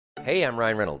Hey, I'm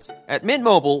Ryan Reynolds. At Mint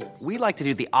Mobile, we like to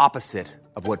do the opposite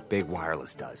of what Big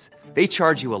Wireless does. They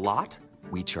charge you a lot,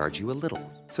 we charge you a little.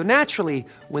 So naturally,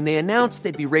 when they announced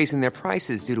they'd be raising their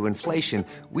prices due to inflation,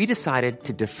 we decided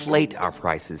to deflate our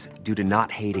prices due to not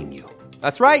hating you.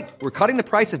 That's right. We're cutting the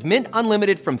price of Mint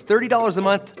Unlimited from $30 a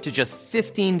month to just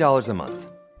 $15 a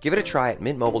month. Give it a try at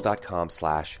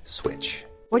mintmobile.com/switch.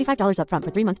 $45 up front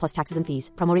for 3 months plus taxes and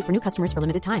fees. Promo rate for new customers for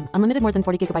limited time. Unlimited more than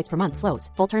 40 gigabytes per month.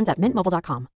 Slows full terms at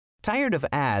mintmobile.com. Tired of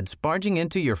ads barging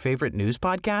into your favorite news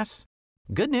podcasts?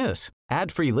 Good news.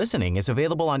 Ad-free listening is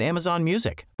available on Amazon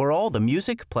Music for all the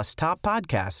music plus top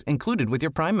podcasts included with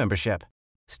your Prime membership.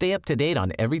 Stay up to date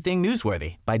on everything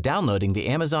newsworthy by downloading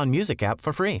the Amazon Music app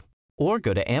for free or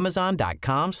go to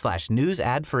amazon.com/news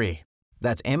ad free.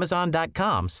 That's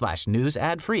amazon.com/news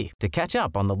ad free to catch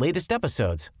up on the latest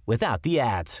episodes without the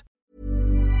ads.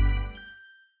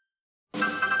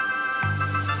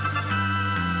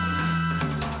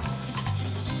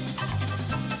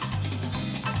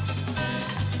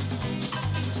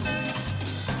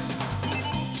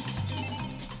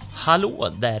 Hallå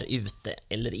där ute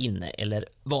eller inne eller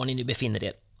var ni nu befinner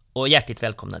er och hjärtligt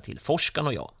välkomna till Forskan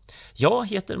och jag. Jag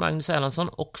heter Magnus Erlandsson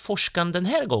och forskaren den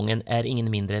här gången är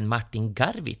ingen mindre än Martin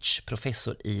Garwicz,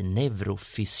 professor i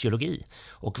neurofysiologi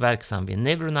och verksam vid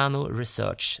Neuronano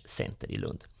Research Center i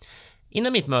Lund.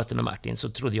 Innan mitt möte med Martin så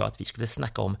trodde jag att vi skulle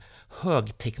snacka om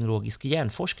högteknologisk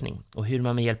hjärnforskning och hur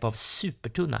man med hjälp av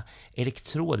supertunna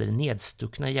elektroder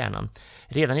nedstuckna i hjärnan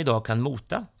redan idag kan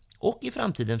mota och i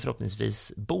framtiden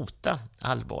förhoppningsvis bota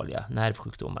allvarliga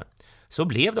nervsjukdomar. Så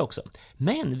blev det också.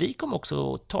 Men vi kommer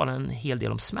också att tala en hel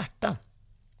del om smärta.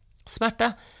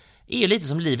 Smärta är lite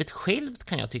som livet självt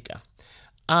kan jag tycka.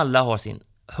 Alla har sin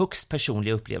högst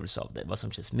personliga upplevelse av det. Vad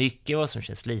som känns mycket, vad som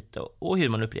känns lite och hur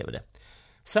man upplever det.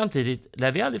 Samtidigt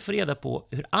lär vi aldrig få reda på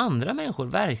hur andra människor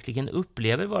verkligen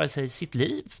upplever vare sig sitt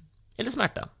liv eller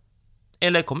smärta.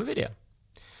 Eller kommer vi det?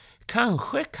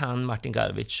 Kanske kan Martin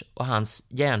Garwicz och hans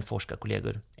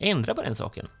hjärnforskarkollegor ändra på den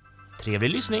saken. Trevlig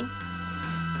lyssning!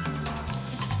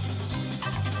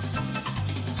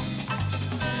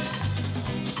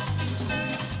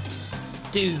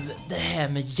 Du, det här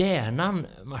med hjärnan,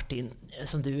 Martin,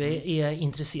 som du är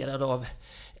intresserad av.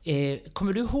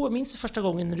 Kommer du ihåg, minns du första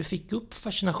gången när du fick upp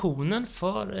fascinationen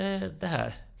för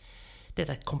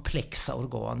detta komplexa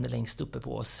organ längst uppe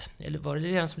på oss? Eller var det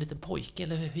redan som liten pojke,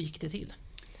 eller hur gick det till?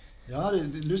 Ja, det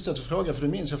är lustigt att fråga, för det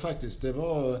minns jag faktiskt. Det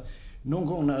var någon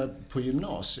gång på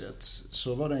gymnasiet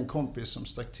så var det en kompis som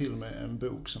stack till med en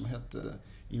bok som hette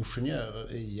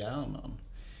Ingenjörer i hjärnan.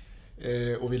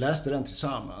 Och vi läste den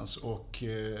tillsammans och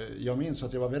jag minns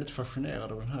att jag var väldigt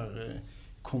fascinerad av den här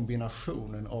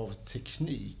kombinationen av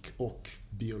teknik och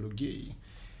biologi.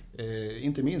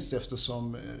 Inte minst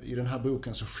eftersom i den här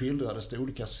boken så skildrades det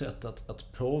olika sätt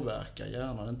att påverka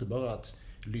hjärnan. Inte bara att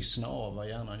lyssna av vad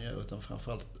hjärnan gör utan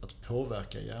framförallt att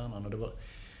påverka hjärnan. Och det var,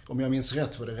 om jag minns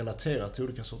rätt, var det relaterat till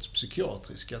olika sorts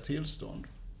psykiatriska tillstånd.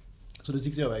 Så det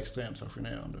tyckte jag var extremt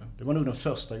fascinerande. Det var nog den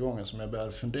första gången som jag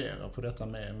började fundera på detta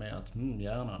med att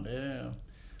hjärnan,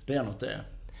 det är något det.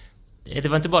 Det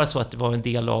var inte bara så att det var en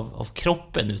del av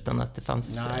kroppen utan att det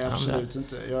fanns Nej, absolut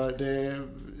inte.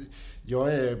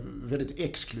 Jag är väldigt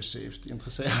exklusivt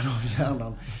intresserad av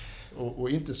hjärnan och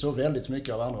inte så väldigt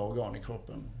mycket av andra organ i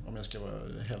kroppen, om jag ska vara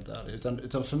helt ärlig.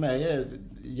 Utan för mig är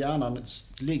hjärnan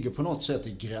ligger på något sätt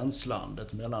i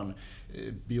gränslandet mellan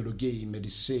biologi,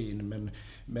 medicin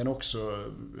men också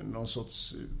någon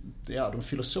sorts, de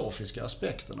filosofiska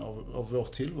aspekterna av vår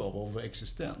tillvaro och vår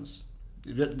existens.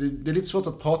 Det är lite svårt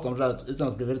att prata om det där utan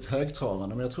att bli väldigt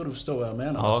högtravande, men jag tror du förstår vad jag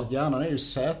menar. Ja. Alltså, hjärnan är ju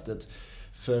sätet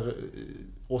för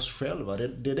oss själva, det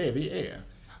är det vi är.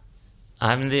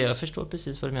 Nej, men jag förstår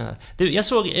precis vad du menar. Du, jag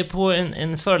såg på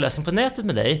en föreläsning på nätet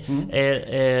med dig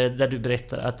där du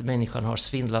berättar att människan har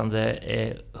svindlande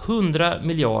 100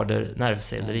 miljarder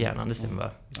nervceller i hjärnan, det stämmer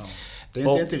va? Ja. Det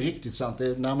är inte riktigt sant, det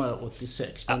är närmare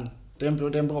 86, men det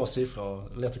är en bra siffra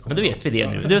och lätt att komma. Men då vet vi det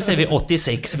nu. Då säger vi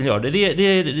 86 miljarder.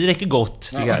 Det räcker gott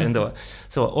tycker jag ändå.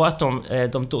 Så, och att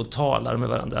de då talar med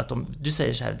varandra. Att du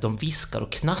säger så här, de viskar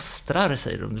och knastrar,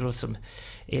 säger de. Det låter som,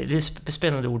 det är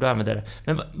spännande ord att använda.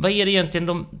 Men vad är det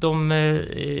egentligen de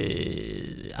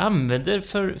använder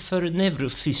för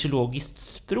neurofysiologiskt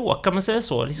språk? Kan man säga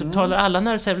så? Liksom, talar alla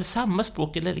nervceller samma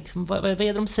språk? Eller liksom, vad är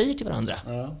det de säger till varandra?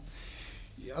 Ja.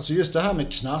 Alltså just det här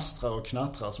med knastrar och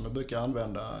knattrar som jag brukar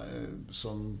använda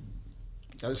som,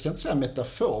 jag ska inte säga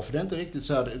metafor, för det är inte riktigt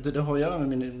så här, det har att göra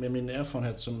med min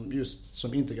erfarenhet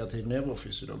som integrativ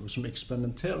neurofysiolog och som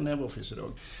experimentell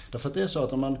neurofysiolog. Därför att det är så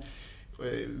att om man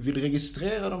vill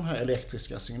registrera de här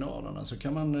elektriska signalerna så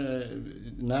kan man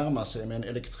närma sig med en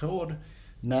elektrod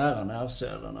nära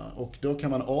nervcellerna, och då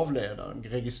kan man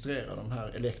registrera de här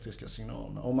elektriska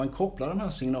signalerna. Om man kopplar de här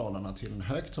signalerna till en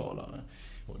högtalare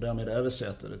och därmed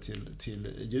översätter det till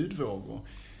ljudvågor,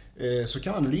 så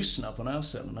kan man lyssna på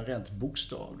nervcellerna rent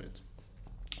bokstavligt.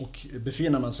 Och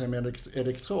befinner man sig med en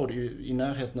elektrod i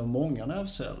närheten av många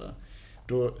nervceller,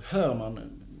 då hör man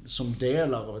som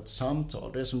delar av ett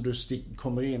samtal. Det är som du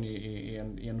kommer in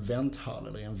i en vänthall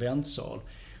eller i en väntsal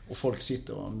och folk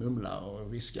sitter och mumlar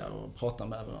och viskar och pratar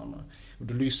med varandra. Och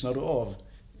då lyssnar du av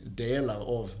delar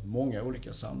av många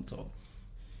olika samtal.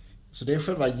 Så det är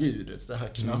själva ljudet, det här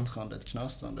knattrandet,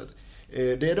 knastrandet.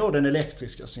 Det är då den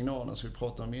elektriska signalen som vi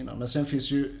pratade om innan. Men sen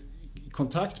finns ju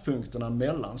kontaktpunkterna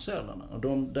mellan cellerna. Och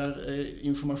där är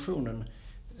informationen,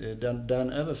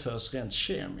 den överförs rent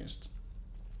kemiskt.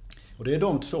 Och det är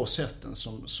de två sätten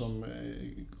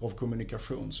av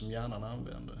kommunikation som hjärnan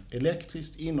använder.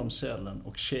 Elektriskt inom cellen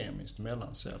och kemiskt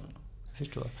mellan cellerna. Jag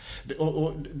förstår.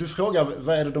 Och du frågar,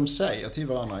 vad är det de säger till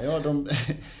varandra? Ja,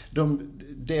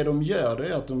 det de gör, det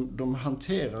är att de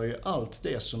hanterar ju allt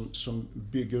det som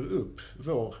bygger upp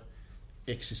vår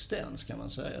existens, kan man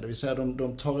säga. Det vill säga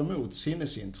de tar emot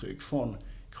sinnesintryck från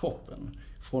kroppen,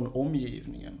 från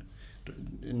omgivningen.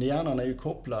 Hjärnan är ju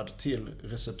kopplad till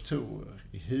receptorer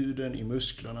i huden, i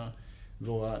musklerna,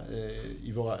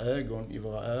 i våra ögon, i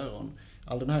våra öron.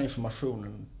 All den här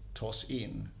informationen tas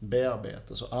in,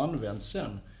 bearbetas och används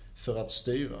sen för att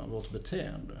styra vårt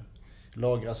beteende.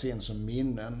 Lagras in som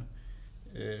minnen,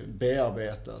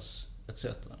 bearbetas etc.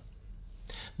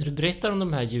 När du berättar om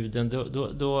de här ljuden,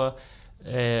 då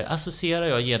associerar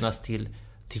jag genast till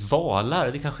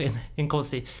valar. Det kanske är en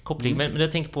konstig koppling, men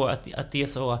jag tänker på att det är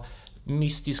så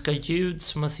mystiska ljud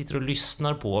som man sitter och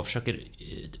lyssnar på och försöker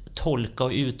tolka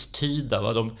och uttyda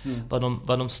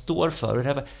vad de står för. Och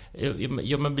det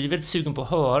här, man blir väldigt sugen på att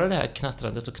höra det här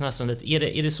knattrandet och knastrandet.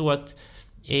 Är det så att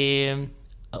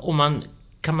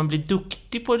kan man bli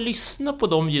duktig på att lyssna på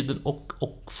de ljuden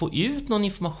och få ut någon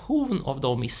information av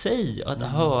dem i sig? Att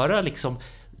höra liksom,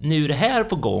 nu är det här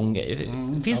på gång.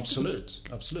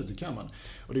 Absolut, det kan man.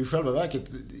 Och det är i själva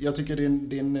verket, jag tycker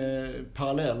det är en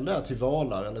parallell där till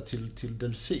valar eller till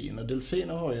delfiner.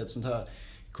 Delfiner har ju ett sånt här,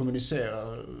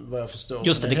 kommunicerar vad jag förstår.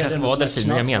 Just det kanske var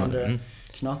delfiner jag menar.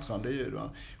 Knattrande ljud. Va?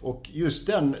 Och just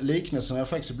den liknelsen har jag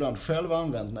faktiskt ibland själv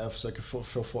använt när jag försöker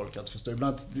få folk att förstå.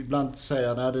 Ibland säger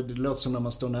jag att det låter som när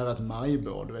man står nära ett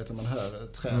majbål, du vet, när man hör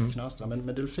ett träd knastra. Men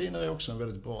delfiner är också en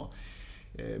väldigt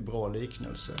bra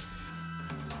liknelse.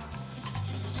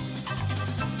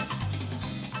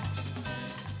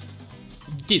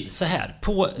 Du, så här.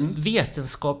 På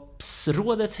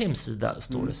Vetenskapsrådets hemsida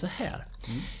står det så här.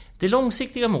 Det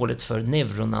långsiktiga målet för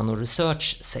Neuronano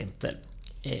Research Center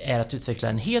är att utveckla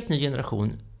en helt ny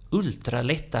generation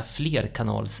ultralätta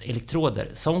flerkanalselektroder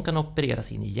som kan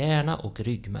opereras in i hjärna och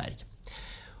ryggmärg.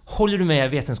 Håller du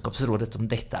med Vetenskapsrådet om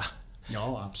detta?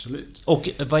 Ja, absolut. Och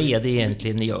vad är det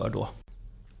egentligen ni gör då?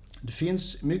 Det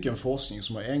finns mycket forskning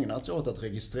som har ägnats åt att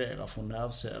registrera från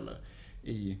nervceller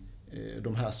i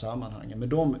de här sammanhangen. Men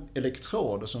de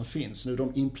elektroder som finns nu,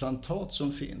 de implantat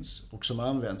som finns och som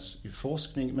används i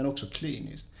forskning men också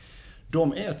kliniskt,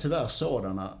 de är tyvärr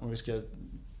sådana, om vi ska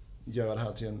göra det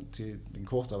här till den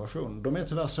korta versionen, de är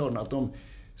tyvärr sådana att de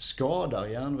skadar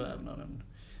hjärnvävnaden.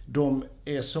 De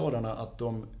är sådana att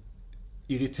de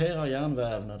irriterar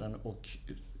hjärnvävnaden, och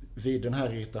vid den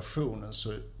här irritationen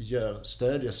så gör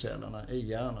stödjecellerna i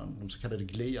hjärnan, de så kallade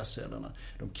gliacellerna,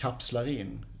 de kapslar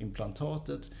in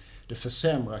implantatet. Det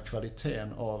försämrar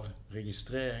kvaliteten av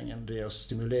registreringen, det gör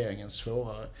stimuleringen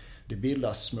svårare. Det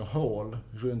bildas små hål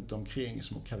runt omkring,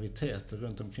 små kaviteter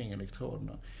runt omkring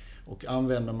elektroderna. Och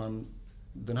använder man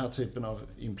den här typen av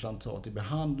implantat i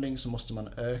behandling så måste man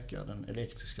öka den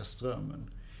elektriska strömmen.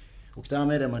 Och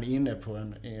därmed är man inne på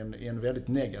en väldigt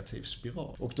negativ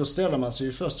spiral. Och då ställer man sig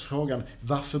ju först frågan,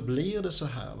 varför blir det så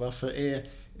här? Varför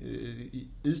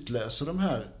utlöser de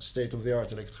här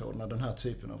state-of-the-art-elektroderna den här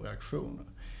typen av reaktioner?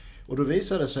 Och då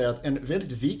visar det sig att en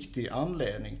väldigt viktig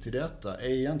anledning till detta är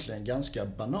egentligen ganska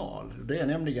banal. Det är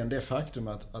nämligen det faktum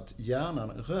att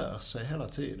hjärnan rör sig hela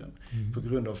tiden på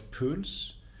grund av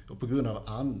puls och på grund av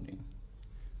andning.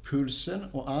 Pulsen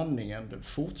och andningen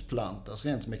fortplantas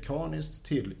rent mekaniskt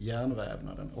till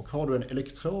hjärnvävnaden. Och har du en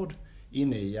elektrod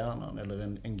inne i hjärnan,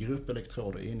 eller en grupp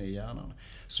elektroder inne i hjärnan,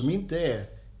 som inte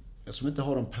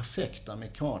har de perfekta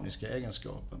mekaniska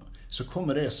egenskaperna, så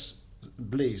kommer det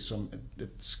bli som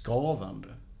ett skavande.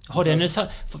 Har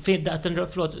det att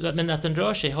den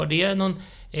rör sig, har det någon,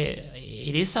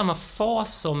 är det i samma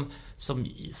fas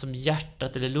som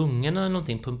hjärtat eller lungorna eller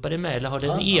någonting pumpar det med, eller har det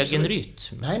en egen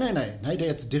rytm? Nej, det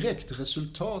är ett direkt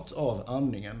resultat av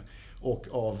andningen och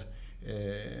av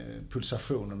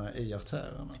pulsationerna i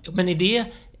artärerna. Men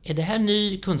är det här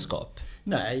ny kunskap?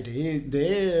 Nej,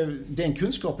 den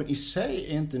kunskapen i sig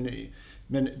är inte ny.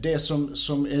 Men det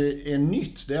som är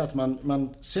nytt, det är att man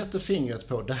sätter fingret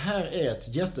på det här är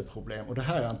ett jätteproblem och det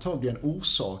här är antagligen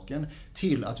orsaken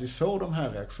till att vi får de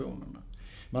här reaktionerna.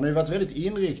 Man har ju varit väldigt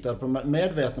inriktad på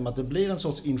medveten om att det blir en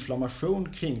sorts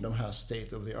inflammation kring de här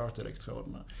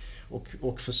state-of-the-art-elektroderna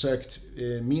och försökt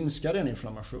minska den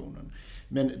inflammationen.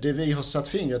 Men det vi har satt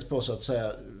fingret på så att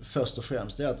säga först och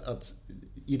främst är att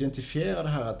identifiera det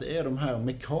här, att det är de här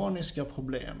mekaniska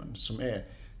problemen som är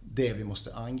det vi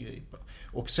måste angripa.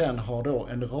 Och sen har då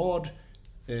en rad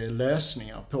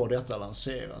lösningar på detta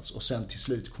lanserats och sen till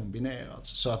slut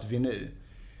kombinerats så att vi nu,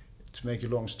 to make a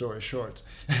long story short,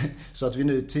 så att vi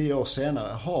nu 10 år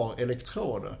senare har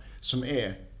elektroder som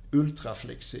är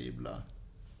ultraflexibla,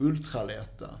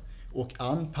 ultralätta och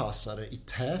anpassade i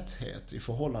täthet i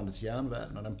förhållande till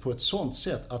hjärnvävnaden på ett sådant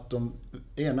sätt att de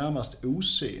är närmast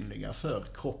osynliga för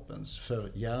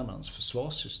hjärnans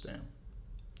försvarssystem.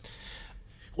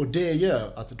 Och det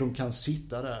gör att de kan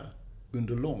sitta där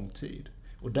under lång tid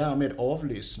och därmed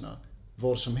avlyssna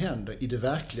vad som händer i det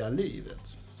verkliga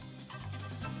livet.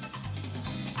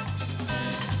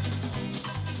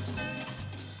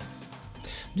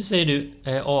 Nu säger du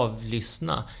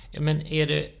avlyssna, men är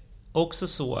det också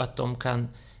så att de kan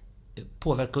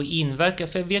påverka och inverka?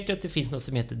 För jag vet ju att det finns något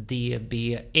som heter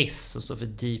DBS som står för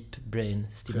Deep Brain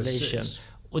Stimulation. Precis.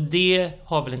 Och det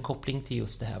har väl en koppling till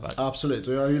just det här, va? Absolut,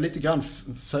 och jag har ju lite grann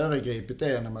föregripit det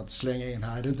genom att slänga in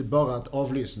här. Det är inte bara att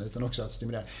avlyssna utan också att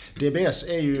stimulera. DBS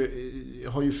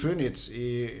har ju funnits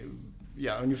i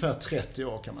ungefär 30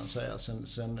 år kan man säga,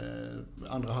 sen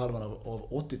andra halvan av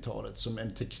 80-talet som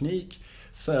en teknik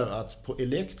för att på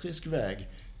elektrisk väg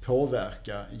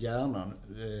påverka hjärnan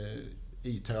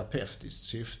i terapeutiskt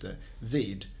syfte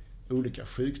vid olika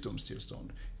sjukdomstillstånd.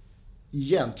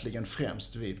 Egentligen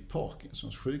främst vid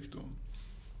Parkinsons sjukdom.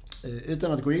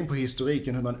 Utan att gå in på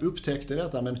historiken hur man upptäckte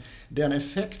detta, men den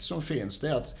effekt som finns det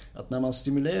är att när man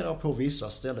stimulerar på vissa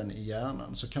ställen i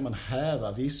hjärnan så kan man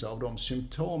häva vissa av de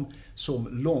symptom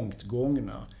som långt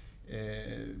gångna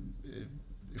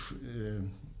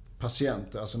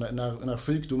patienter, alltså när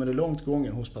sjukdomen är långt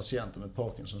gången hos patienter med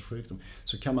Parkinsons sjukdom,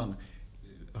 så kan man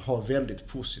ha väldigt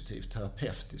positiv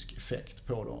terapeutisk effekt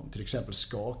på dem, till exempel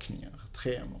skakningar,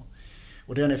 tremor.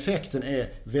 Och den effekten är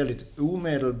väldigt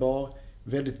omedelbar,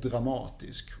 väldigt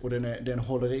dramatisk och den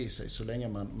håller i sig så länge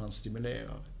man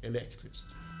stimulerar elektriskt.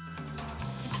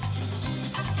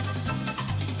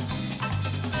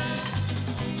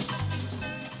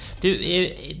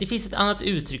 Det finns ett annat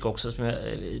uttryck också som jag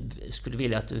skulle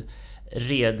vilja att du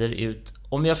reder ut.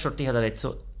 Om jag har förstått det hela rätt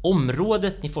så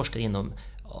området ni forskar inom,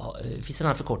 det finns en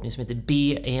annan förkortning som heter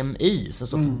BMI som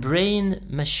står för Brain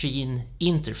Machine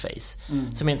Interface,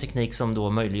 som är en teknik som då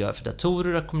möjliggör för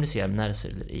datorer att kommunicera med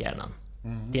nervceller i hjärnan.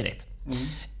 Det är rätt.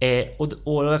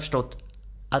 Och jag har förstått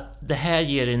att det här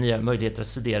ger er nya möjligheter att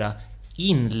studera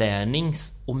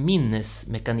inlärnings- och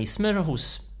minnesmekanismer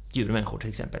hos djur och människor till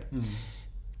exempel.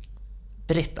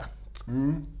 Berätta.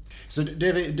 Så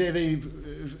det vi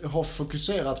har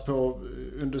fokuserat på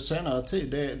under senare tid,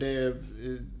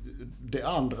 det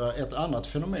är ett annat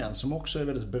fenomen som också är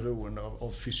väldigt beroende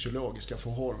av fysiologiska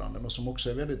förhållanden och som också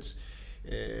är väldigt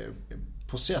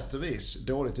på sätt och vis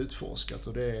dåligt utforskat,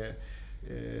 och det är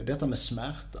detta med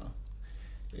smärta.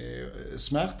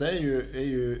 Smärta är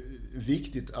ju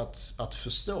viktigt att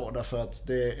förstå därför att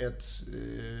det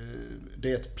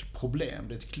är ett problem,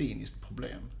 det är ett kliniskt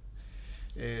problem.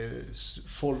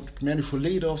 Människor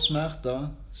lider av smärta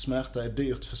är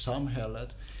dyrt för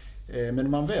samhället, men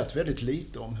man vet väldigt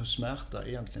lite om hur smärta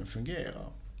egentligen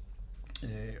fungerar.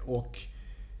 Och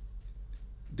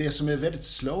det som är väldigt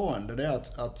slående det är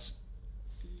att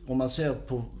om man ser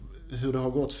på hur det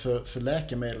har gått för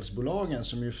läkemedelsbolagen,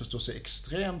 som ju förstås är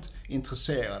extremt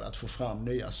intresserade att få fram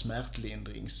nya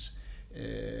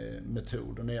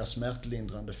smärtlindringsmetoder, nya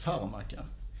smärtlindrande farmaka.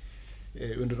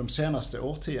 Under de senaste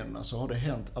årtiondena så har det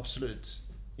hänt absolut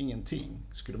ingenting,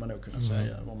 skulle man nog kunna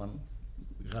säga, om man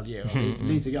raljerar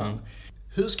lite grann.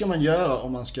 Hur ska man göra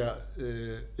om man ska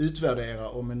utvärdera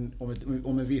om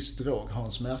en viss drog har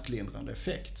en smärtlindrande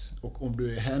effekt? Och om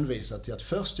du är hänvisad till att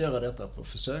först göra detta på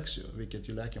försöksdjur, vilket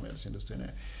ju läkemedelsindustrin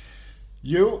är.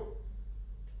 Jo,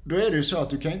 då är det ju så att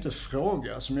du kan inte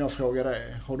fråga, som jag frågar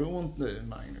dig, har du ont nu,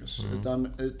 Magnus?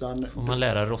 Utan får man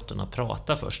lära råttorna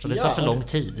prata först, och det tar för lång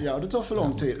tid. Ja, det tar för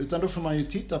lång tid. Utan då får man ju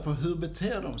titta på hur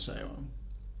beter de sig.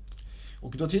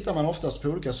 Och då tittar man oftast på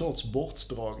olika sorts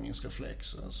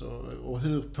bortdragningsreflexer. Alltså, och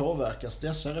hur påverkas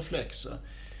dessa reflexer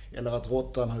eller att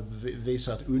råttan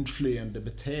visar ett undflyende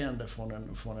beteende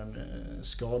från en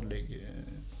skadlig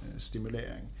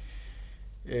stimulering.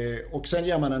 Och sen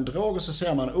ger man en drog och så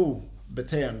ser man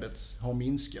beteendet har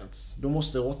minskat. Då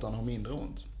måste råttan ha mindre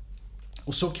ont.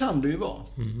 Och så kan det ju vara.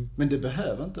 Men det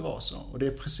behöver inte vara så. Och det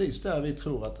är precis där vi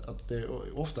tror att det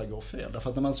ofta går fel. Därför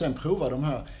att när man sen provar de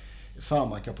här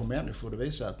farmaka på människor, det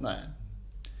visar att nej,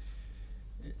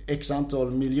 x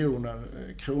antal miljoner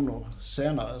kronor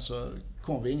senare så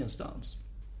kommer vi ingenstans.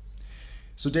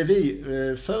 Så det vi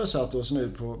förutsatte oss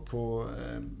nu på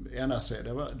NRC,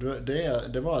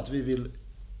 det var att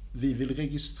vi vill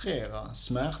registrera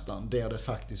smärtan där det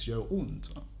faktiskt gör ont.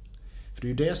 För det är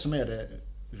ju det som är det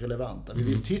relevanta. Vi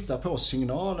vill titta på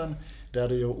signalen där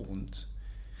det gör ont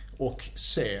och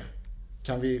se,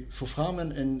 kan vi få fram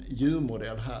en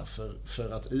djurmodell här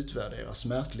för att utvärdera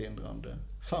smärtlindrande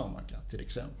farmaka till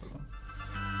exempel.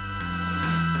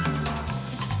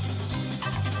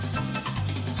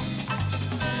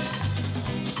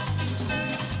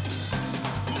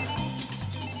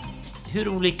 Hur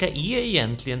olika är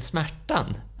egentligen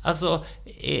smärtan? Alltså,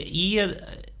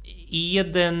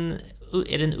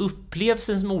 är den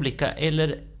upplevelsen som olika,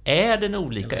 eller är den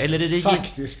olika? Eller är det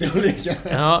faktiskt olika?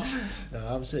 Ja.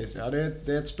 Ja, precis. Ja, det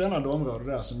är ett spännande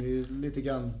område där som ju lite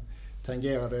grann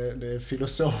tangerar det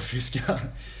filosofiska.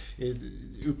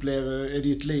 Är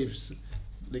ditt liv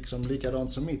liksom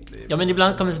likadant som mitt liv? Ja, men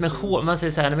ibland kommer det som man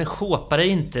säger så här, men shoppa det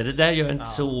inte, det där gör inte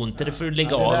så ont, det får du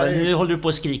lägga av. Nu håller du på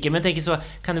att skrika. Men jag tänker så,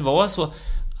 kan det vara så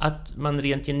att man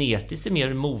rent genetiskt är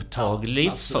mer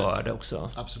mottaglig för det också?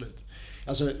 Absolut.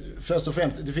 Alltså, först och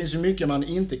främst, det finns ju mycket man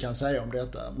inte kan säga om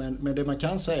detta, men det man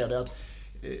kan säga är att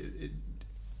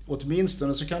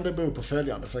åtminstone så kan det bero på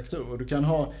följande faktorer. Du kan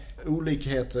ha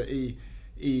olikheter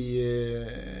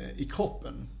i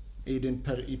kroppen, i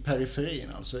periferin,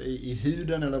 alltså i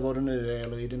huden eller vad det nu är,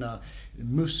 eller i dina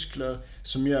muskler,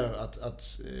 som gör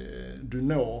att du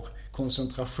når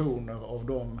koncentrationer av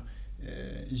de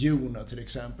joner till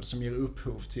exempel som ger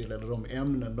upphov till, eller de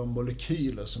ämnen, de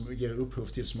molekyler som ger upphov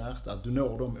till smärta, att du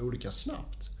når dem olika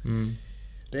snabbt.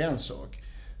 Det är en sak.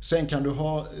 Sen kan du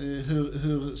ha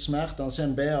hur smärtan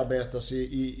sen bearbetas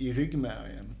i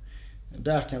ryggmärgen.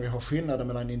 Där kan vi ha skillnader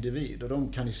mellan individer.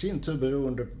 De kan i sin tur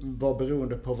vara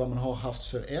beroende på vad man har haft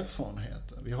för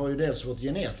erfarenheter. Vi har ju dels vårt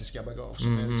genetiska bagage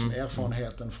som är liksom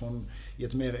erfarenheten i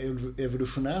ett mer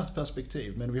evolutionärt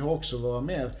perspektiv. Men vi har också våra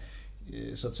mer,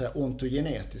 så att säga,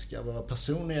 ontogenetiska, våra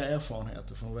personliga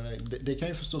erfarenheter. Det kan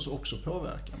ju förstås också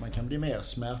påverka. Man kan bli mer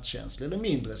smärtkänslig eller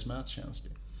mindre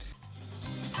smärtkänslig.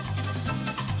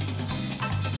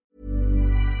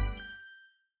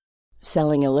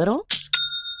 Selling a little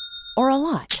or a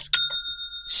lot?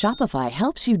 Shopify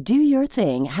helps you do your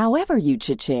thing however you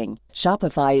cha-ching.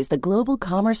 Shopify is the global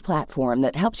commerce platform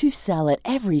that helps you sell at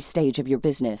every stage of your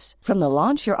business. From the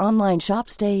launch your online shop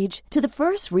stage to the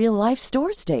first real-life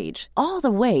store stage, all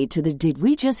the way to the did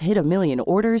we just hit a million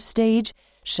orders stage.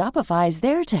 Shopify is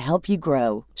there to help you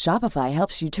grow. Shopify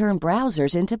helps you turn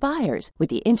browsers into buyers with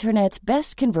the internet's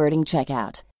best converting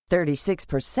checkout.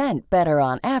 36% better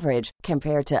on average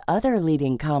compared to other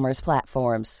leading commerce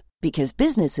platforms. Because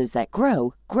businesses that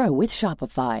grow, grow with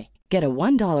Shopify. Get a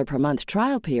 $1 per month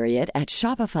trial period at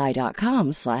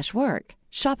shopify.com/work.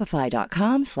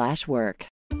 Shopify.com/work.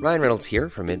 Ryan Reynolds here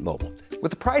from Mint Mobile.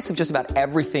 With the price of just about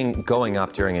everything going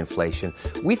up during inflation,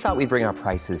 we thought we'd bring our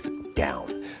prices down.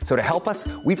 So to help us,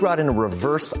 we brought in a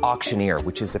reverse auctioneer,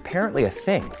 which is apparently a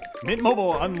thing. Mint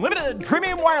Mobile Unlimited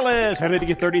Premium Wireless. How to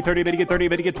get 30, 30, how to get 30,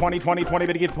 how to get 20, 20, 20,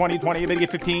 how to get 20, 20, how to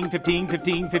get 15, 15,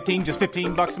 15, 15, just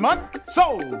 $15 a month?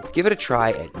 Sold! Give it a try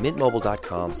at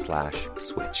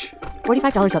mintmobile.com/switch.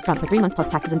 $45 up front for 3 months plus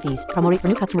taxes and fees. Promo rate for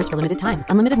new customers for limited time.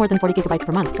 Unlimited more than 40 gigabytes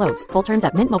per month. Slows full terms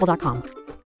at mintmobile.com.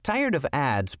 Tired of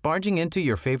ads barging into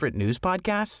your favorite news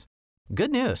podcasts?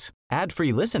 Good news.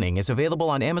 Ad-free listening is available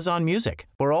on Amazon Music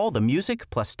for all the music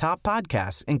plus top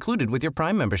podcasts included with your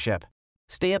Prime membership.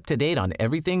 Stay up to date on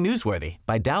everything newsworthy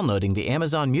by downloading the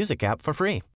Amazon Music app for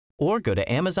free or go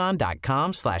to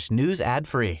amazon.com/news ad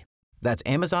free. That's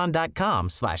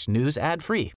amazon.com/news ad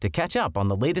free to catch up on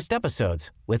the latest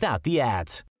episodes without the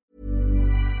ads.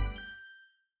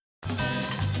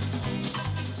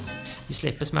 Vi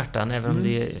släpper smärtan även om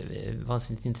det är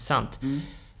vansinnigt intressant.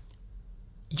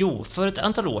 Jo, för ett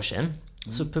antal år sedan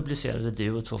så publicerade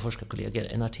du och 2 forskarkollegor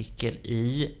en artikel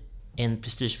i en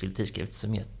prestigefylld tidskrift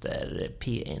som heter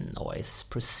PNAS,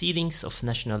 Proceedings of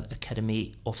National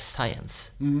Academy of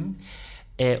Science.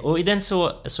 Och i den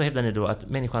så hävdar ni då att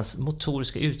människans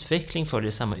motoriska utveckling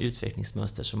följer samma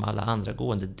utvecklingsmönster som alla andra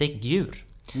gående däggdjur.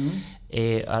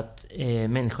 är att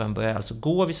människan börjar alltså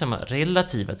gå vid samma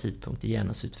relativa tidpunkt i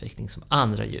hjärnans utveckling som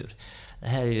andra djur. Det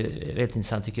här är ju väldigt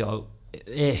intressant tycker jag.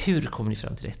 Hur kommer ni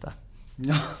fram till detta?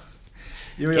 Ja.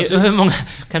 Hur många,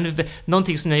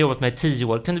 någonting som ni har jobbat med i 10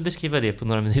 år, kan du beskriva det på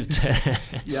några minuter?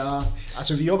 Ja,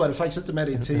 alltså vi jobbade faktiskt inte med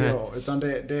det i 10 år, utan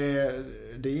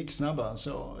det gick snabbare än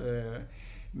så.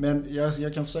 Men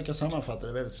jag kan försöka sammanfatta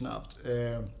det väldigt snabbt.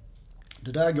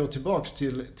 Det där går tillbaks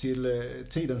till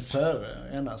tiden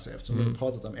före NAC, eftersom vi har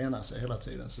pratat om NAC hela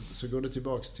tiden, så går det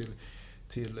tillbaks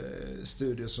till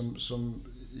studier som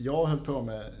jag höll på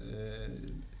med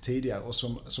tidigare och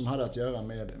som hade att göra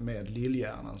med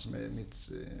lillhjärnan, som är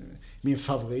min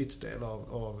favoritdel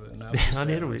av nervsystemet. Ja,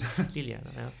 det är roligt.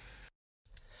 Lillhjärnan, ja.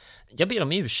 Jag ber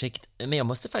om ursäkt, men jag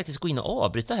måste faktiskt gå in och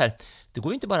avbryta här. Det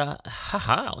går ju inte bara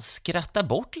och skratta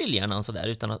bort lillhjärnan så där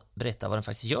utan att berätta vad den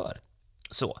faktiskt gör.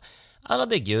 Så, alla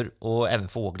däggdjur och även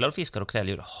fåglar och fiskar och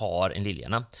kräldjur har en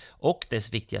lillhjärna och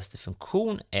dess viktigaste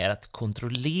funktion är att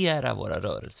kontrollera våra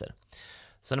rörelser.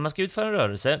 Så när man ska utföra en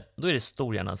rörelse, då är det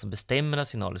storhjärnan som bestämmer när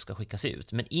signaler ska skickas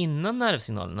ut. Men innan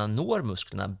nervsignalerna når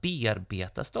musklerna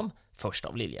bearbetas de först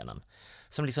av lillhjärnan,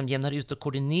 som liksom jämnar ut och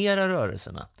koordinerar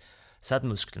rörelserna så att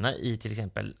musklerna i till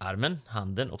exempel armen,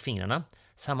 handen och fingrarna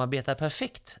samarbetar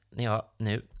perfekt när jag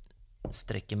nu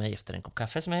sträcker mig efter en kopp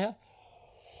kaffe som jag gör.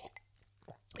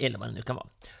 Eller vad det nu kan vara.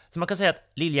 Så man kan säga att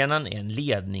lillhjärnan är en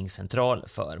ledningscentral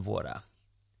för våra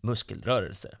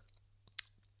muskelrörelser.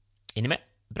 Är ni med?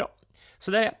 Bra.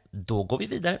 Så där, då går vi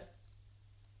vidare.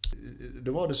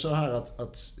 Då var det så här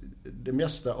att det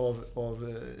mesta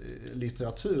av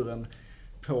litteraturen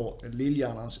på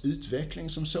lillhjärnans utveckling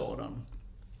som sådan,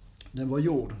 den var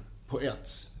gjord på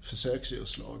ett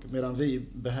försöksdjurslag, medan vi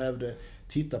behövde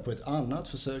titta på ett annat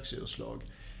försöksdjurslag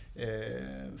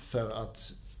för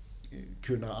att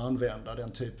kunna använda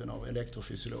den typen av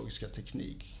elektrofysiologiska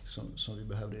teknik som vi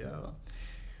behövde göra.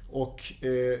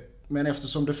 Men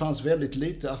eftersom det fanns väldigt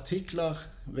lite artiklar,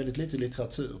 väldigt lite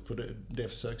litteratur på det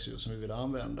försöksdjur som vi ville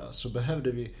använda, så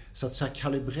behövde vi så att säga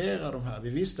kalibrera de här. Vi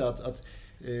visste att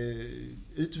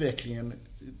utvecklingen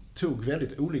tog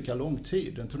väldigt olika lång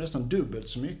tid. Den tog nästan dubbelt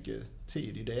så mycket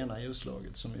tid i det ena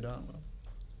djurslaget som i det andra.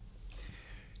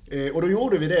 Och då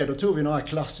gjorde vi det. Då tog vi några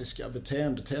klassiska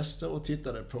beteendetester och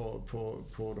tittade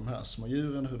på de här små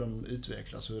djuren, hur de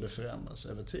utvecklas och hur det förändras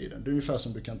över tiden. Det är ungefär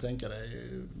som du kan tänka dig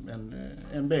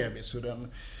en bebis. Hur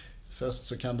den, först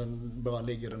så kan den bara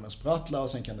ligga och sprattla och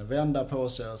sen kan den vända på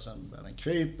sig och sen börjar den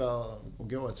krypa och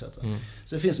gå etc.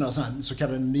 Så det finns några så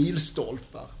kallade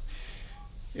milstolpar.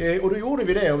 Och då gjorde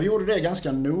vi det, och vi gjorde det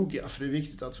ganska noga, för det är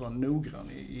viktigt att vara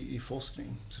noggrann i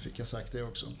forskning. Så fick jag sagt det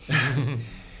också.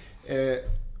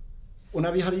 Och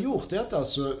när vi hade gjort detta,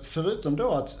 så förutom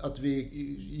då att vi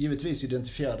givetvis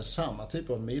identifierade samma typ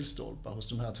av milstolpar hos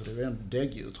de här två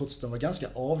däggdjur, trots att de var ganska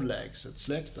avlägset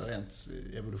släkta rent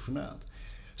evolutionärt,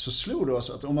 så slog det oss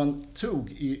att om man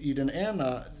tog i den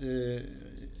ena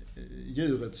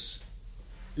djurets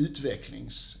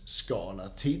utvecklingsskala,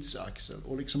 tidsaxel,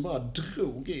 och liksom bara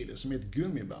drog i det som ett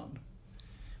gummiband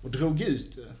och drog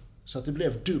ut det så att det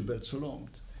blev dubbelt så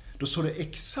långt, då såg det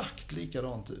exakt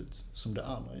likadant ut som det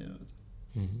andra djuret.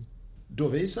 Då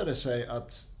visade det sig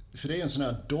att, för det är en sån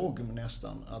här dogm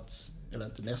nästan, eller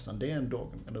inte nästan, det är en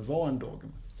dogm, eller var en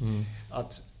dogm,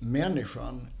 att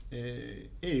människan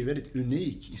är ju väldigt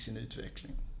unik i sin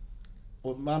utveckling.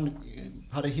 Och man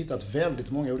hade hittat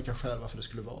väldigt många olika skäl varför det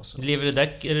skulle vara så. Lever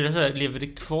det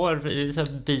kvar? Är det så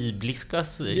här bibliska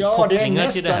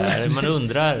kopplingar till det här? Man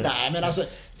undrar. Nej, men alltså,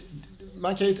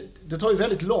 det tar ju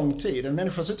väldigt lång tid. En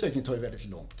människas utveckling tar ju väldigt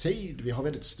lång tid. Vi har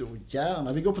väldigt stor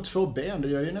hjärna. Vi går på 2 ben. Det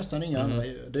gör ju nästan inga andra.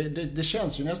 Det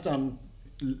känns ju nästan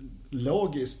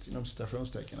logiskt, inom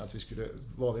citationstecken, att vi skulle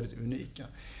vara väldigt unika.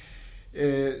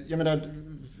 Jag menar,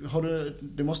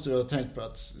 det måste du ha tänkt på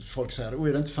att folk säger,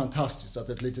 är det inte fantastiskt att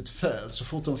ett litet föds, så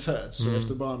fort de föds, så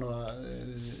efter bara några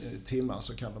timmar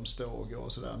så kan de stå och gå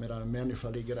och sådär, medan en människa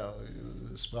ligger där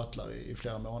och sprattlar i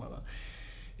flera månader.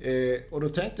 Och då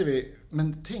tänkte vi,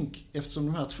 men tänk, eftersom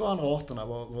de här 2 andra arterna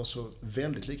var så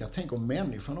väldigt lika, tänk om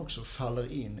människan också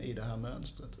faller in i det här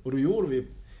mönstret. Och då gjorde vi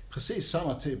precis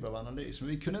samma typ av analys, men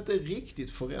vi kunde inte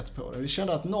riktigt få rätt på det. Vi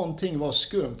kände att någonting var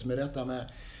skumt med detta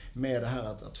med det här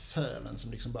att fölen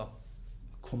som liksom bara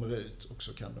kommer ut och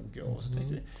så kan de gå. Och så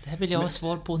tänkte vi, det här vill jag ha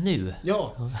svar på nu.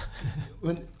 Ja,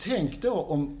 men tänk då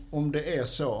om det är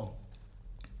så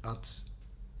att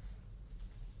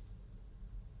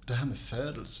det här med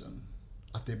födelsen,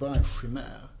 att det är bara en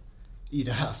chimär i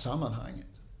det här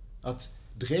sammanhanget. Att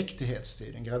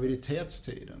dräktighetstiden,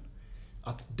 graviditetstiden,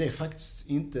 att det faktiskt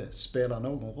inte spelar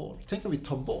någon roll. Tänk om vi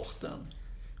tar bort den.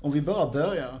 Om vi bara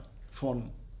börjar från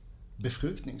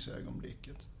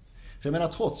befruktningsögonblicket. För jag menar,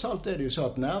 trots allt är det ju så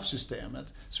att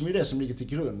nervsystemet, som är det som ligger till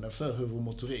grunden för hur vår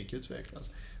motorik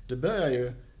utvecklas, det börjar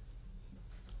ju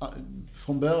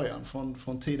från början,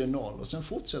 från tiden 0, och sen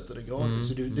fortsätter det gradvis.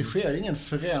 Så det sker ingen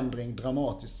förändring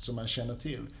dramatiskt som man känner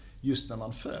till just när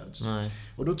man föds. Nej.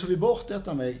 Och då tog vi bort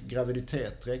detta med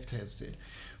graviditet, dräktighetstid.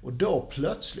 Och då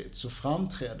plötsligt så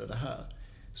framträdde det här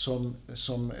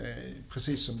som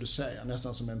precis som du säger,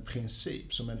 nästan som en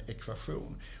princip, som en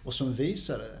ekvation. Och som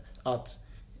visade att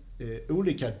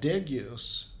olika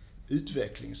däggdjurs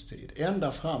utvecklingstid,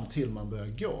 ända fram till man börjar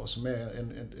gå, som är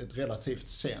ett relativt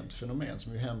sent fenomen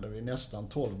som ju händer vid nästan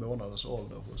 12 månaders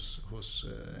ålder hos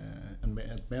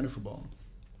ett människobarn.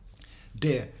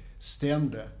 Det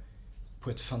stämde på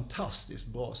ett fantastiskt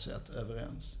bra sätt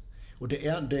överens. Och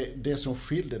det som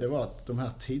skilde, det var att de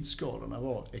här tidsskalorna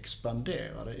var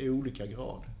expanderade i olika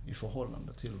grad i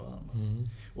förhållande till varandra.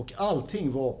 Och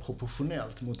allting var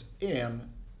proportionellt mot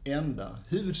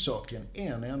huvudsakligen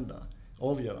en enda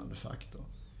avgörande faktor.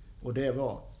 Och det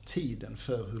var tiden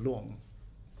för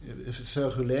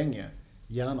hur länge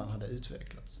hjärnan hade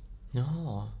utvecklats.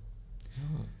 Ja.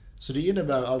 Så det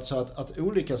innebär alltså att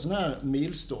olika sådana här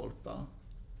milstolpar,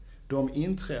 de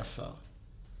inträffar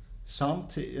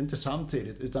inte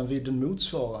samtidigt, utan vid den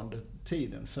motsvarande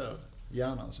tiden för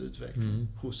hjärnans utveckling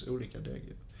hos olika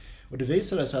däggdjur. Och det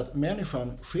visade sig att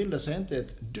människan skilde sig inte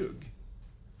ett dugg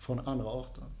från andra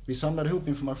arter. Vi samlade ihop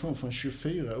information från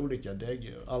 24 olika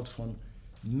däggdjur, allt från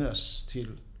möss till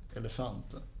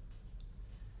elefanter.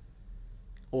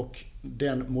 Och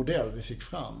den modell vi fick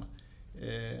fram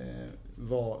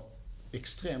var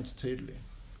extremt tydlig.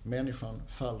 Människan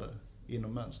faller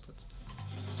inom mönstret.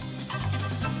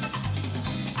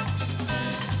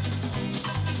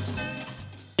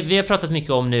 Vi har pratat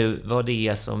mycket om nu vad det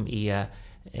är som är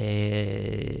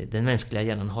den mänskliga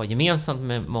hjärnan har gemensamt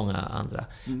med många andra.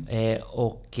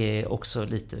 Och också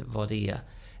lite vad det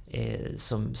är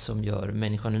som gör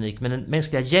människan unik. Men den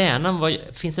mänskliga hjärnan,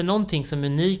 finns det någonting som är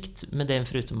unikt med den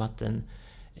förutom att den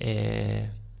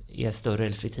är större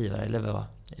eller effektivare? Eller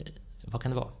vad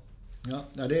kan det vara?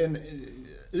 Ja, det är en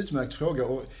utmärkt fråga,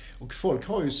 och folk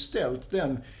har ju ställt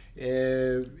den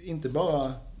inte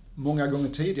bara många gånger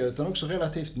tidigare utan också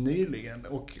relativt nyligen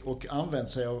och använt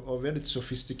sig av väldigt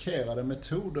sofistikerade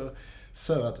metoder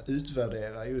för att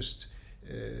utvärdera just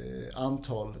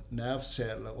antal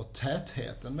nervceller och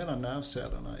tätheten mellan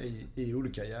nervcellerna i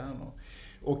olika hjärnor.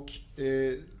 Och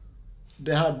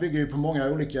det här bygger ju på många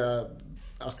olika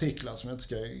artiklar som jag inte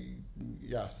ska...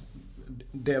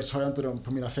 Dels har jag inte dem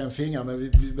på mina 5 fingrar, men vi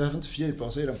behöver inte fördjupa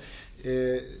oss i dem.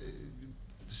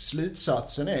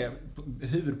 Slutsatsen är,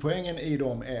 huvudpoängen i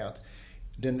dem är att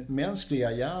den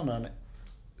mänskliga hjärnan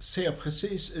ser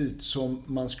precis ut som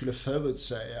man skulle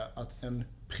förutsäga att en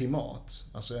primat,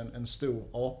 alltså en stor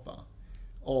apa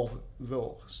av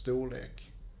vår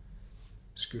storlek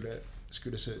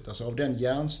skulle se ut. Alltså av den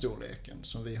hjärnstorleken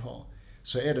som vi har,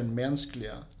 så är den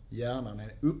mänskliga hjärnan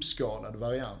en uppskalad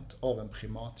variant av en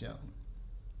primathjärna.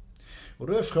 Och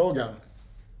då är frågan,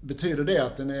 betyder det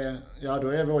att då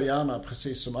är vår hjärna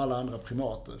precis som alla andra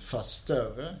primater fast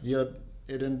större?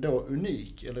 Är den då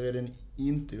unik eller är den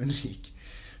inte unik?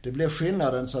 Det blir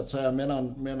skillnaden så att säga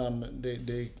mellan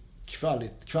det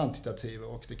kvantitativa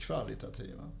och det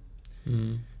kvalitativa.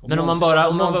 Men om man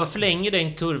bara förlänger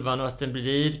den kurvan och att den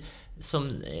blir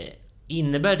som,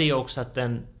 innebär det också att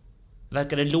den,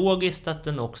 verkar det logiskt att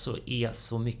den också är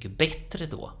så mycket bättre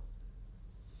då?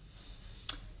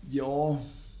 Ja.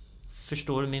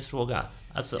 Förstår du min fråga?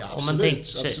 Alltså, ja, om man tänker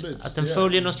sig att den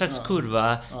följer någon slags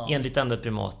kurva enligt andra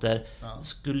primater,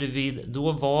 skulle vi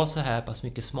då vara så här pass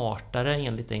mycket smartare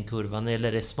enligt den kurvan,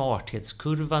 eller är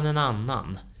smarthetskurvan en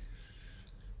annan?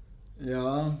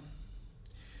 Ja,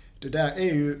 det där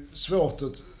är ju svårt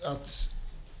att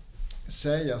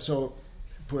säga så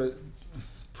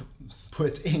på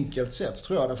ett enkelt sätt,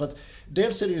 tror jag. Därför att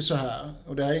dels är det ju så här,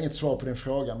 och det här är inget svar på din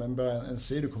fråga, men bara en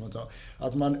sidokommentar,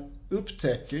 att man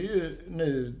upptäcker ju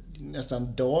nu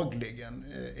nästan dagligen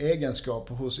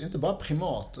egenskaper hos inte bara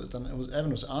primater utan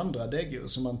även hos andra däggdjur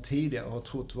som man tidigare har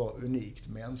trott var unikt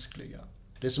mänskliga.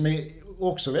 Det som är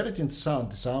också väldigt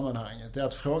intressant i sammanhanget är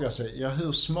att fråga sig,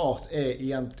 hur smart är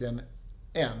egentligen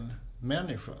en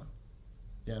människa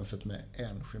jämfört med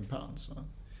en schimpans?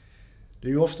 Det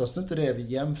är ju oftast inte det vi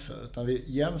jämför, utan vi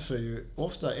jämför ju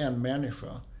ofta en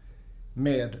människa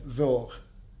med vår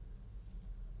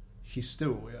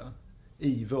historia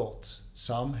i vårt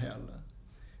samhälle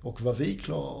och vad vi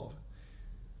klarar av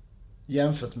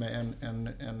jämfört med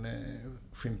en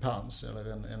schimpans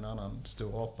eller en annan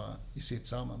stor apa i sitt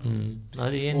sammanhang. Ja,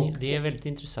 det är väldigt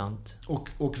intressant.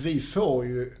 Och vi får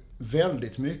ju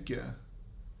väldigt mycket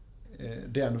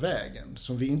den vägen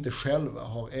som vi inte själva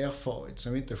har erfarit,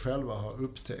 som vi inte själva har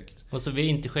upptäckt. Och så vi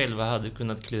inte själva hade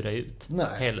kunnat klura ut.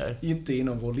 Nej, heller. Inte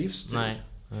inom vår livstid. Nej.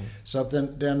 Så att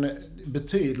den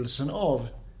betydelsen av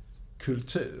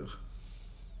kultur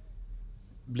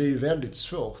blir ju väldigt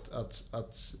svårt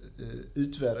att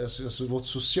utvärdera. Alltså vårt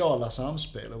sociala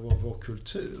samspel och vår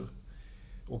kultur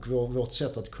och vårt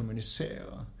sätt att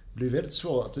kommunicera blir väldigt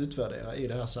svårt att utvärdera i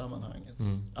det här sammanhanget.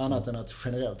 Annat än att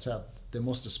generellt säga att det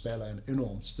måste spela en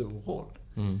enormt stor roll.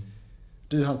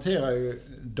 Du hanterar ju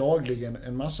dagligen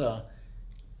en massa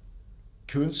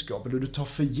kunskap, eller du tar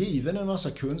för given en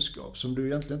massa kunskap som du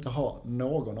egentligen inte har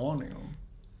någon aning om.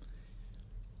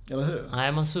 Eller hur?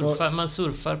 Nej, man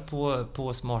surfar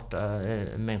på smarta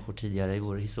människor tidigare i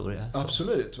vår historia. Så.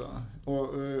 Absolut, va?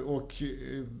 Och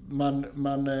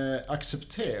man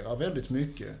accepterar väldigt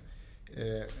mycket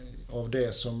av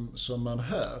det som man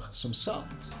hör som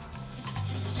sant.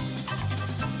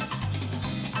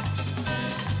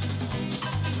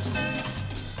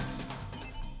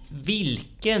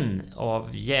 Vilken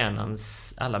av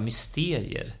hjärnans alla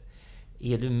mysterier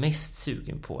är du mest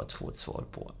sugen på att få ett svar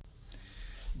på?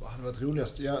 Vad hade varit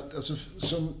roligast? Ja, alltså,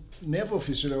 som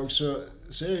neurofysiolog så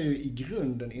är jag ju i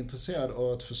grunden intresserad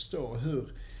av att förstå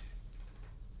hur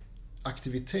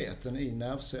aktiviteten i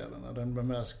nervcellerna, det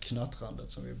här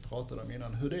knattrandet som vi pratade om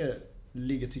innan, hur det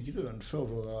ligger till grund för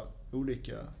våra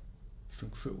olika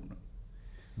funktioner.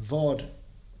 Vad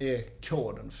är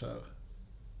koden för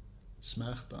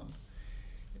smärtan?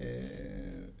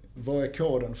 Vad är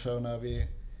koden för när vi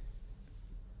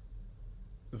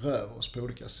rör oss på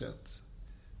olika sätt?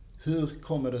 Hur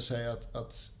kommer det sig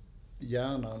att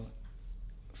hjärnan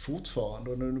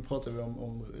fortfarande, och nu pratar vi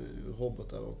om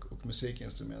robotar och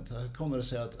musikinstrument här, hur kommer det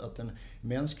sig att den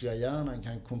mänskliga hjärnan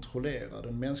kan kontrollera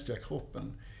den mänskliga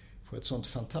kroppen på ett sånt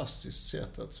fantastiskt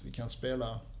sätt att vi kan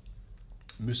spela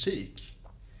musik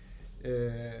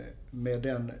med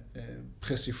den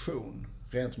precision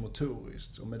rent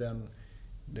motoriskt och med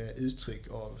det uttryck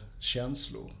av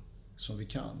känslor som vi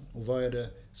kan. Och vad är det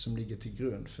som ligger till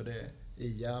grund för det i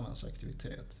hjärnans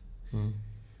aktivitet?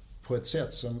 På ett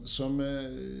sätt som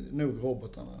nog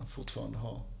robotarna fortfarande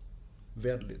har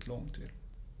väldigt långt till.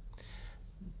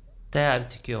 Där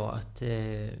tycker jag att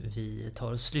vi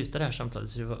tar och slutar det här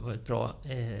samtalet. Det var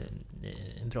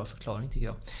en bra förklaring tycker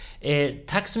jag.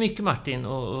 Tack så mycket Martin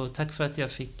och tack för att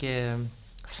jag fick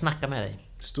snacka med dig.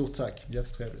 Stort tack,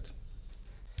 jättetrevligt.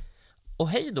 Och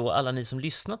hej då alla ni som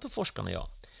lyssnat på Forskaren och jag.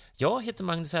 Jag heter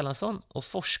Magnus Erlandsson och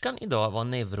forskaren idag var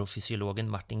neurofysiologen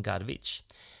Martin Garwicz.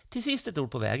 Till sist ett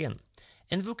ord på vägen.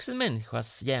 En vuxen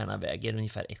människas hjärna väger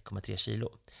ungefär 1,3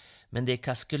 kilo. Men det är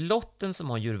kaskelotten som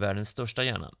har djurvärldens största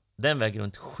hjärna. Den väger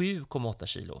runt 7,8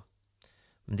 kilo.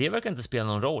 Men det verkar inte spela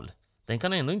någon roll. Den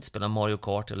kan ändå inte spela Mario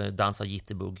Kart eller dansa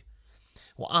jitterbug.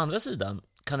 Å andra sidan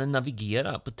kan den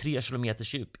navigera på 3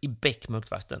 kilometers djup i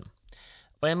bäckmörkt vatten.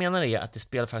 Vad jag menar är att det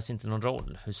spelar faktiskt inte någon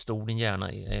roll hur stor din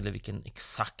hjärna är eller vilken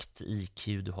exakt IQ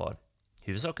du har.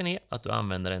 Huvudsaken är att du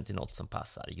använder den till något som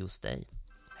passar just dig.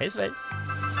 Hej svejs!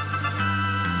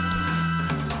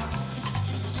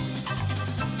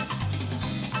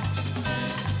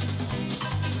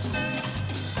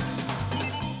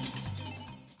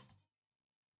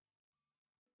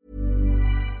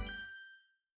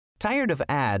 Tired of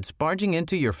ads barging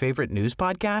into your favorite news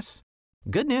podcasts?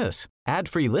 Good news.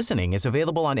 Ad-free listening is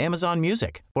available on Amazon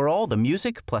Music for all the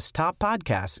music plus top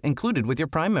podcasts included with your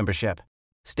Prime membership.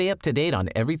 Stay up to date on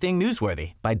everything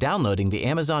newsworthy by downloading the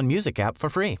Amazon Music app for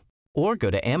free or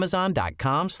go to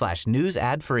amazon.com/news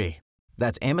ad free.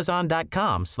 That's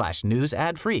amazon.com/news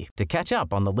ad free to catch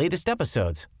up on the latest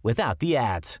episodes without the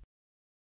ads.